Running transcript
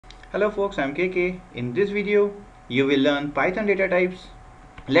Hello folks, I'm KK. In this video, you will learn Python data types.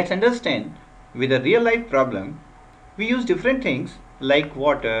 Let's understand with a real life problem. We use different things like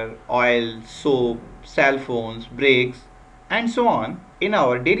water, oil, soap, cell phones, brakes, and so on in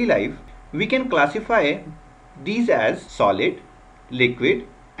our daily life. We can classify these as solid, liquid,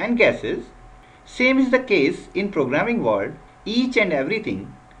 and gases. Same is the case in programming world. Each and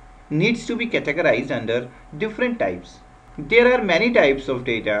everything needs to be categorized under different types. There are many types of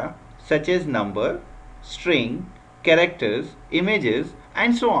data such as number, string, characters, images,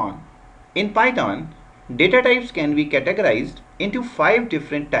 and so on. In Python, data types can be categorized into 5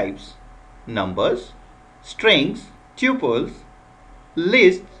 different types: numbers, strings, tuples,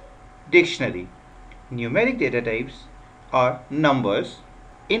 lists, dictionary. Numeric data types are numbers.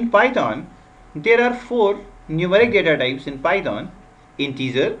 In Python, there are 4 numeric data types in Python: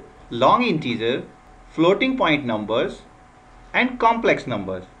 integer, long integer, floating point numbers, and complex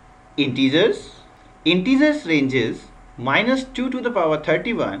numbers. Integers ranges -2 to the power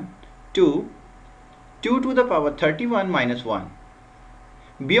 31 to 2 to the power 31 minus 1.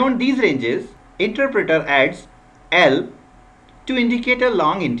 Beyond these ranges, interpreter adds L to indicate a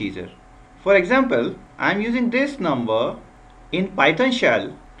long integer. For example, I am using this number in Python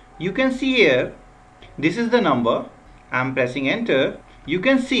shell. You can see here, this is the number. I am pressing enter. You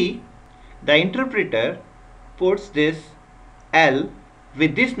can see the interpreter puts this L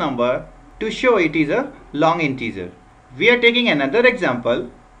with this number to show it is a long integer. We are taking another example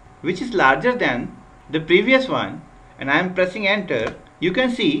which is larger than the previous one, and I am pressing enter. You can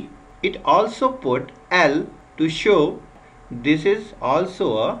see it also put L to show this is also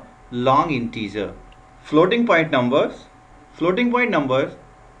a long integer. Floating point numbers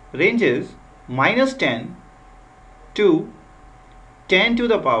ranges -10 to 10 to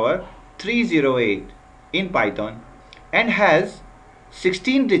the power 308 in Python and has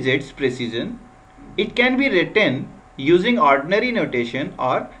 16 digits precision. It can be written using ordinary notation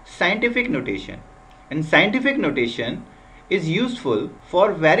or scientific notation. And scientific notation is useful for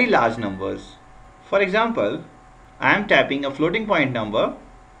very large numbers. For example, I am tapping a floating point number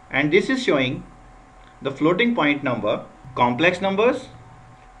and this is showing the floating point number. Complex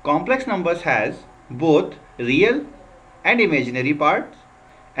numbers has both real and imaginary parts,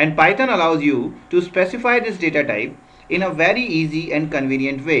 and Python allows you to specify this data type in a very easy and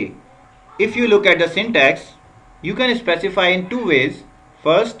convenient way. If you look at the syntax, you can specify in 2 ways.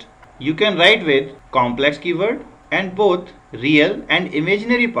 First, you can write with complex keyword and both real and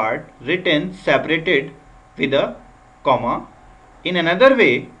imaginary part written separated with a comma. In another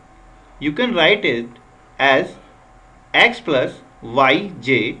way, you can write it as x plus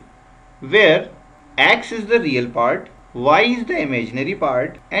yj, where x is the real part, y is the imaginary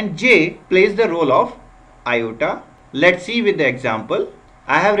part, and j plays the role of iota. Let's see with the example.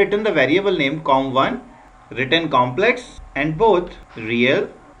 I have written the variable name com1, written complex and both real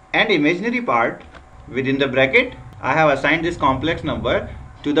and imaginary part. Within the bracket, I have assigned this complex number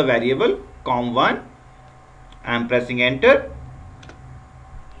to the variable com1. I am pressing enter.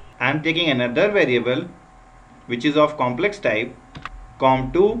 I am taking another variable which is of complex type,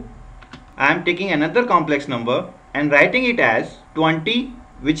 com2. I am taking another complex number and writing it as 20,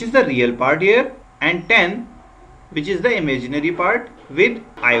 which is the real part here, and 10, which is the imaginary part, with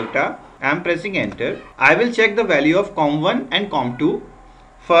iota. I am pressing enter. I will check the value of com1 and com2.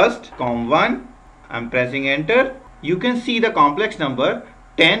 First, com1, I am pressing enter. You can see the complex number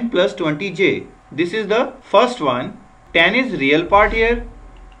 10 plus 20j. This is the first one. 10 is real part here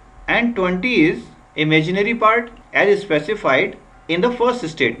and 20 is imaginary part as specified in the first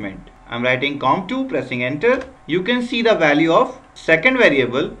statement. I am writing com2, pressing enter. You can see the value of second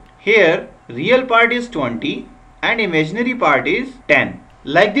variable. Here, real part is 20 and imaginary part is 10.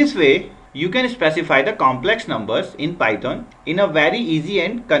 Like this way, you can specify the complex numbers in Python in a very easy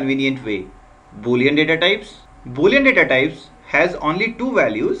and convenient way. Boolean data types. Boolean data types has only 2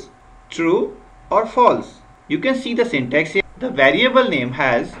 values, true or false. You can see the syntax here. The variable name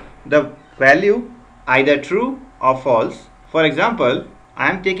has the value either true or false. For example, I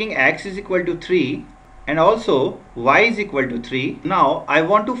am taking x is equal to 3 and also y is equal to 3. Now I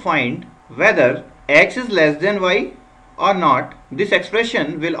want to find whether x is less than y or not. This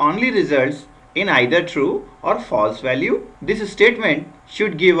expression will only result in either true or false value. This statement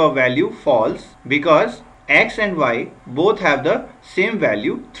should give a value false because x and y both have the same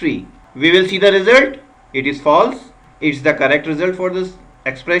value 3. We will see the result. It is false. It's the correct result for this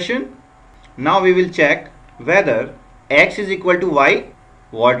expression. Now we will check whether x is equal to y.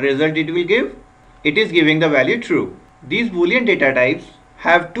 What result it will give? It is giving the value true. These Boolean data types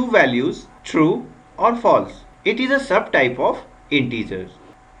have 2 values, true or false. It is a subtype of integers.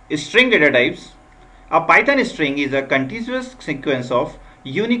 String data types. A Python string is a continuous sequence of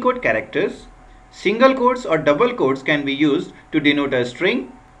Unicode characters. Single quotes or double quotes can be used to denote a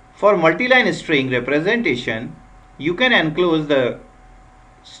string. For multi-line string representation, you can enclose the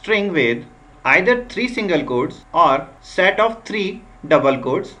string with either 3 single quotes or set of 3 double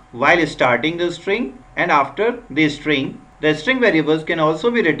quotes while starting the string and after the string. The string variables can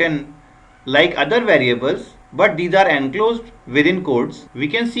also be written like other variables, but these are enclosed within quotes. We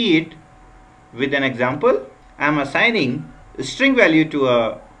can see it with an example. I am assigning a string value to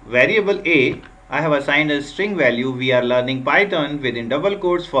a variable A. I have assigned a string value. We are learning Python within double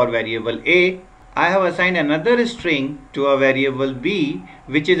quotes for variable A. I have assigned another string to a variable B,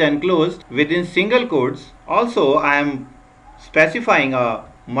 which is enclosed within single quotes. Also, I am specifying a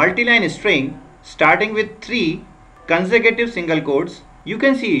multi-line string starting with 3 consecutive single quotes. You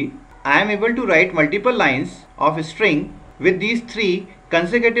can see I am able to write multiple lines of a string with these 3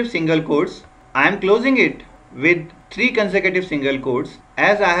 consecutive single quotes. I am closing it with 3 consecutive single quotes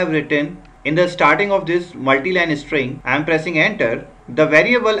as I have written in the starting of this multi-line string. I am pressing enter. The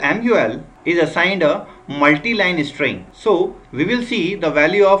variable mul is assigned a multi-line string. So we will see the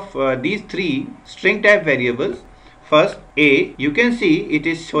value of these 3 string type variables. First A, you can see it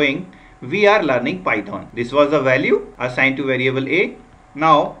is showing we are learning Python. This was the value assigned to variable A.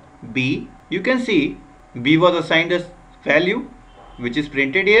 Now B, you can see B was assigned a value which is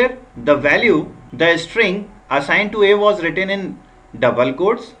printed here. The value, the string assigned to A was written in double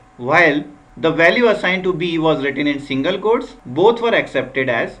quotes, while the value assigned to B was written in single quotes. Both were accepted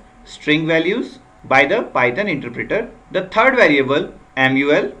as string values by the Python interpreter. The third variable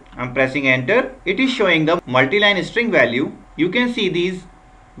mul, I'm pressing enter. It is showing the multi-line string value. You can see these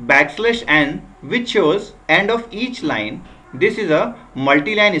 \n which shows end of each line. This is a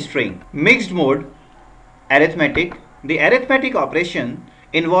multi-line string. Mixed mode arithmetic. The arithmetic operation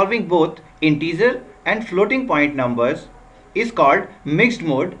involving both integer and floating point numbers is called mixed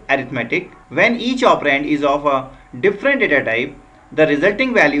mode arithmetic. When each operand is of a different data type, the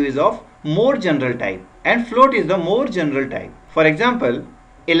resulting value is of more general type and float is the more general type. For example,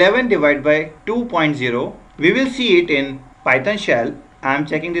 11 divided by 2.0, we will see it in Python shell. I am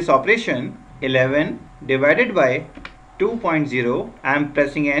checking this operation. 11 divided by 2.0, I am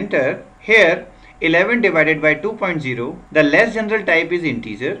pressing enter. Here 11 divided by 2.0, the less general type is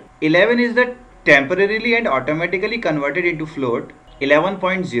integer. 11 is the temporarily and automatically converted into float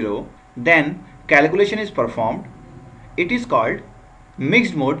 11.0. Then calculation is performed. It is called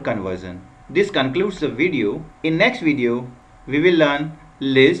mixed mode conversion. This concludes the video. In next video, we will learn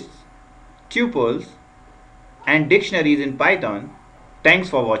lists, tuples and dictionaries in Python. Thanks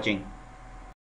for watching.